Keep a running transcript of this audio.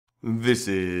This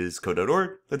is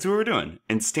code.org. That's what we're doing.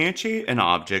 Instantiate an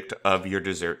object of your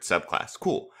dessert subclass.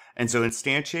 Cool. And so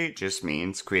instantiate just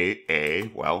means create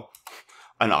an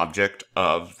object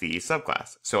of the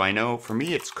subclass. So I know for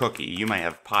me it's cookie. You might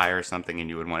have pie or something and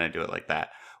you would want to do it like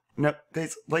that. No,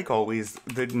 guys, like always,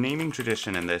 the naming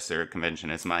tradition in this or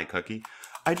convention is my cookie.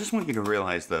 I just want you to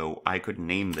realize though, I could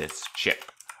name this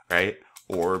chip, right?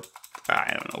 Or,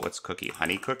 I don't know, what's cookie?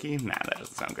 Honey cookie? Nah, that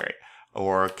doesn't sound great.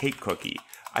 Or cake cookie.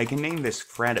 I can name this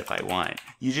Fred if I want.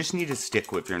 You just need to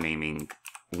stick with your naming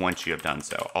once you have done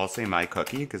so. I'll say my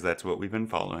cookie because that's what we've been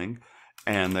following.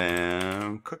 And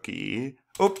then cookie.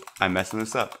 Oh, I'm messing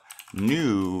this up.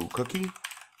 New cookie.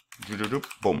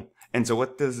 Boom. And so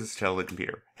what does this tell the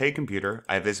computer? Hey computer,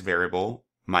 I have this variable,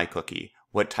 my cookie.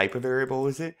 What type of variable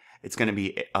is it? It's going to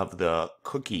be of the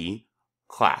cookie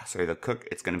class, or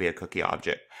it's going to be a cookie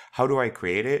object. How do I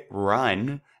create it?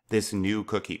 Run this new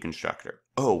cookie constructor.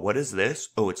 Oh, what is this?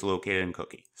 Oh, it's located in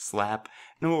cookie. Slap,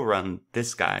 and we'll run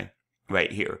this guy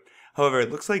right here. However,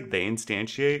 it looks like they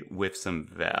instantiate with some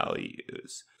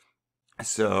values.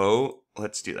 So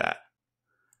let's do that.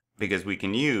 Because we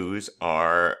can use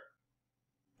our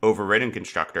overridden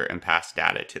constructor and pass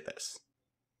data to this.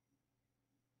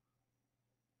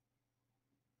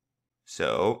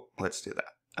 So let's do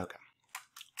that. Okay.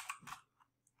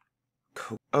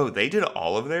 Cool. Oh, they did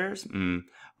all of theirs?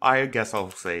 I guess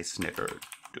I'll say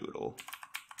snickerdoodle.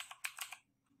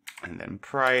 And then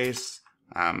price.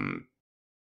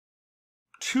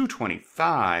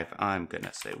 225. I'm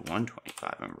gonna say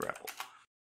 125. I'm a rebel.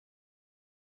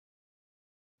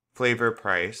 Flavor,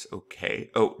 price,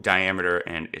 okay. Oh, diameter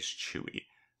and is chewy.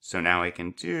 So now I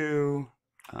can do,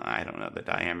 I don't know, the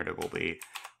diameter will be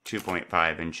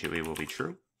 2.5 and chewy will be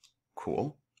true.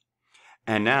 Cool.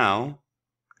 And now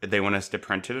they want us to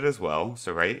print it as well.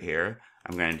 So right here,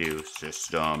 I'm going to do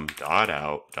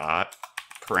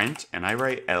system.out.print, and I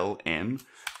write LN,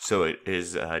 so it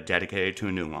is dedicated to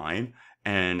a new line.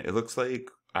 And it looks like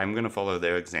I'm going to follow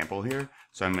their example here.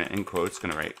 So I'm in quotes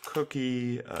going to write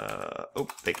cookie,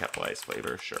 they capitalized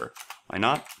flavor, sure, why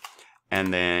not?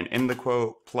 And then in the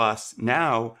quote plus,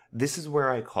 now this is where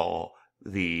I call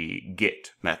the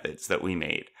get methods that we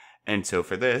made. And so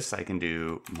for this, I can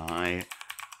do my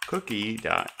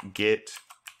cookie.get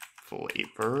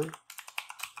flavor,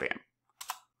 bam.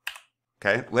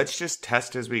 Okay, let's just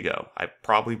test as we go. I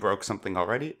probably broke something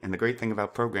already, and the great thing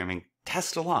about programming,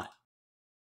 test a lot.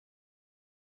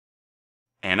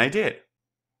 And I did.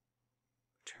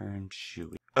 Turn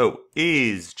chewy. Oh,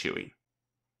 is chewy.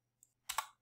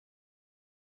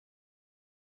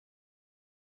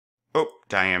 Oh,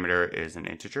 diameter is an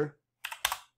integer.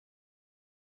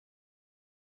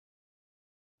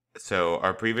 So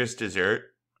our previous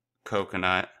dessert,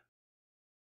 coconut,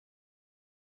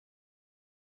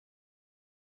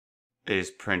 is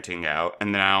printing out,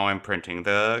 and now I'm printing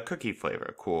the cookie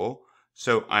flavor. Cool.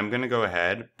 So I'm going to go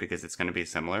ahead, because it's going to be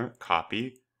similar,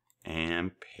 copy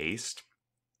and paste.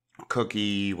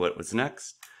 Cookie, what was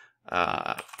next?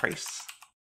 Price.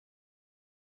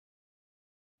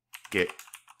 Get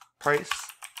price.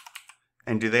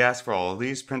 And do they ask for all of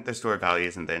these? Print the stored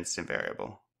values in the instant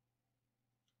variable.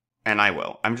 And I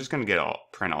will. I'm just going to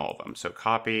print all of them. So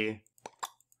copy,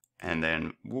 and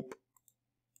then whoop,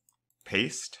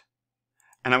 paste.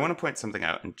 And I want to point something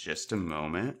out in just a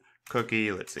moment.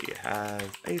 Cookie, let's see, has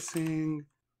icing.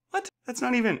 What? That's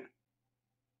not even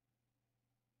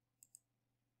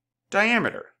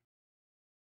diameter.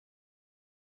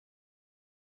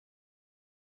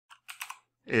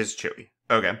 Is chewy.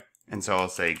 Okay. And so I'll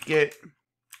say get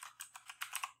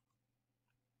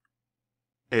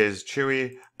is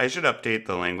chewy. I should update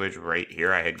the language right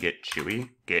here. I had get chewy.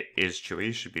 Get is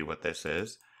chewy should be what this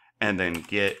is. And then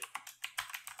get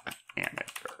diameter.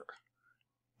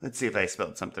 Let's see if I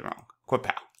spelled something wrong.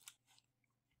 Quapow.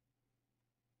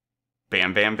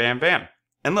 Bam, bam, bam, bam.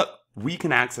 And look, we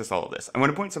can access all of this. I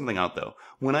want to point something out though.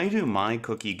 When I do my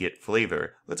cookie get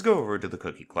flavor, let's go over to the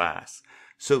cookie class.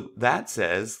 So that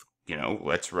says,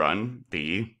 let's run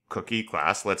the cookie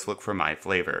class. Let's look for my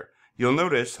flavor. You'll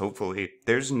notice, hopefully,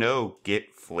 there's no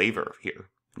get flavor here.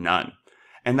 None.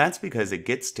 And that's because it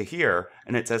gets to here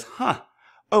and it says,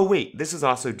 oh wait, this is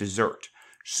also dessert.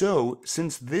 So,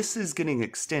 since this is getting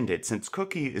extended, since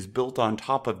cookie is built on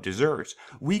top of dessert,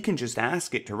 we can just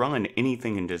ask it to run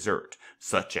anything in dessert,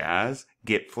 such as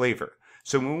get flavor.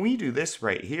 So when we do this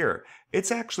right here,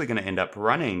 it's actually going to end up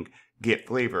running get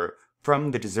flavor from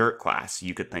the dessert class,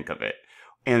 you could think of it.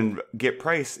 And get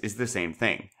price is the same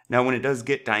thing. Now when it does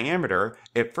get diameter,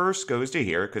 it first goes to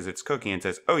here because it's cookie and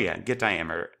says, oh yeah, get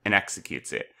diameter, and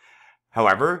executes it.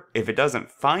 However, if it doesn't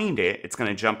find it, it's going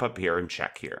to jump up here and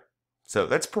check here. So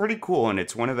that's pretty cool, and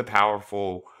it's one of the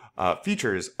powerful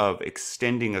features of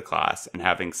extending a class and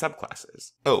having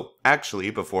subclasses. Oh, actually,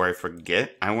 before I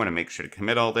forget, I want to make sure to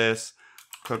commit all this.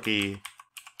 Cookie,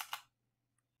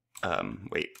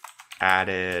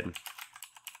 added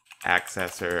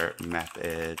accessor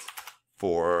methods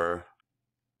for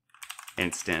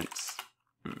instance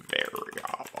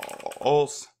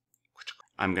variables.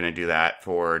 I'm going to do that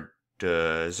for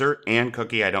dessert and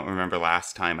cookie. I don't remember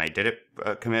last time I did it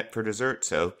commit for dessert,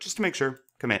 so just to make sure,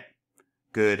 commit.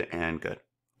 Good and good.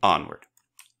 Onward.